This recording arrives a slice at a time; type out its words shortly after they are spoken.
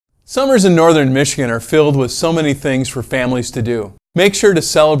Summers in northern Michigan are filled with so many things for families to do. Make sure to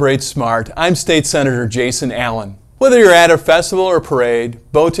celebrate smart. I'm State Senator Jason Allen. Whether you're at a festival or parade,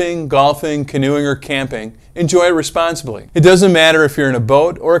 boating, golfing, canoeing, or camping, enjoy it responsibly. It doesn't matter if you're in a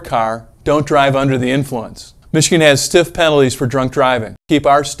boat or a car, don't drive under the influence. Michigan has stiff penalties for drunk driving. Keep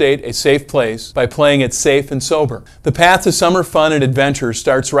our state a safe place by playing it safe and sober. The path to summer fun and adventure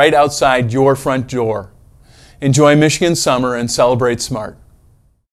starts right outside your front door. Enjoy Michigan summer and celebrate smart.